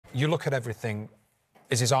you look at everything.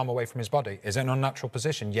 Is his arm away from his body? Is it an unnatural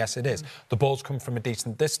position? Yes, it is. The ball's come from a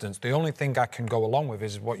decent distance. The only thing I can go along with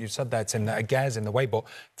is what you said there, Tim, that a gear's in the way. But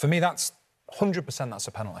for me, that's 100% that's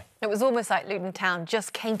a penalty. It was almost like Luton Town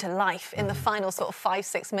just came to life in the final sort of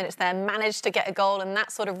 5-6 minutes there, managed to get a goal, and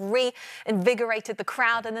that sort of reinvigorated the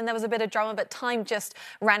crowd. And then there was a bit of drama, but time just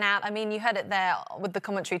ran out. I mean, you heard it there with the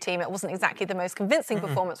commentary team. It wasn't exactly the most convincing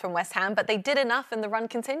performance from West Ham, but they did enough and the run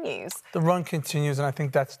continues. The run continues, and I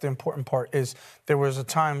think that's the important part, is there was a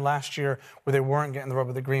time last year where they weren't getting the rub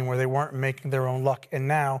of the green, where they weren't making their own luck. And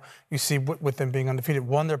now you see with them being undefeated,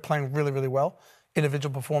 one, they're playing really, really well.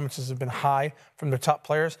 Individual performances have been high from their top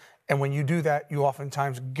players, and when you do that, you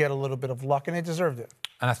oftentimes get a little bit of luck, and they deserved it.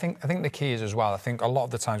 And I think the key is as well, I think a lot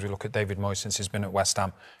of the times we look at David Moyes since he's been at West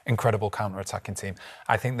Ham, incredible counter-attacking team.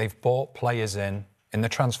 I think they've bought players in the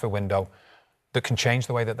transfer window that can change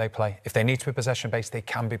the way that they play. If they need to be possession-based, they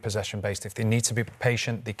can be possession-based. If they need to be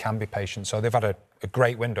patient, they can be patient. So they've had a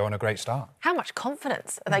great window and a great start. How much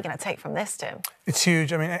confidence are they going to take from this, Tim? It's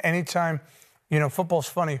huge. I mean, anytime, you know, football's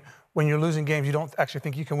funny. When you're losing games, you don't actually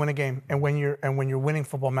think you can win a game, and when you're winning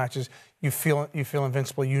football matches, you feel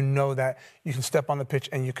invincible. You know that you can step on the pitch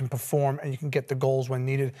and you can perform and you can get the goals when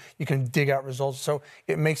needed. You can dig out results, so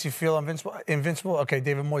it makes you feel invincible. Okay,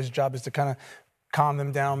 David Moyes' job is to kind of calm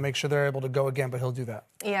them down, make sure they're able to go again, but he'll do that.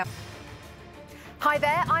 Yeah. Hi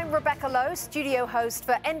there, I'm Rebecca Lowe, studio host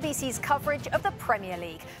for NBC's coverage of the Premier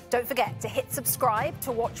League. Don't forget to hit subscribe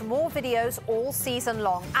to watch more videos all season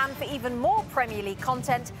long. And for even more Premier League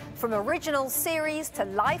content, from original series to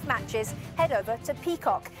live matches, head over to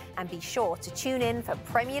Peacock. And be sure to tune in for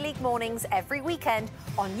Premier League mornings every weekend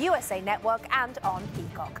on USA Network and on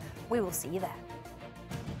Peacock. We will see you there.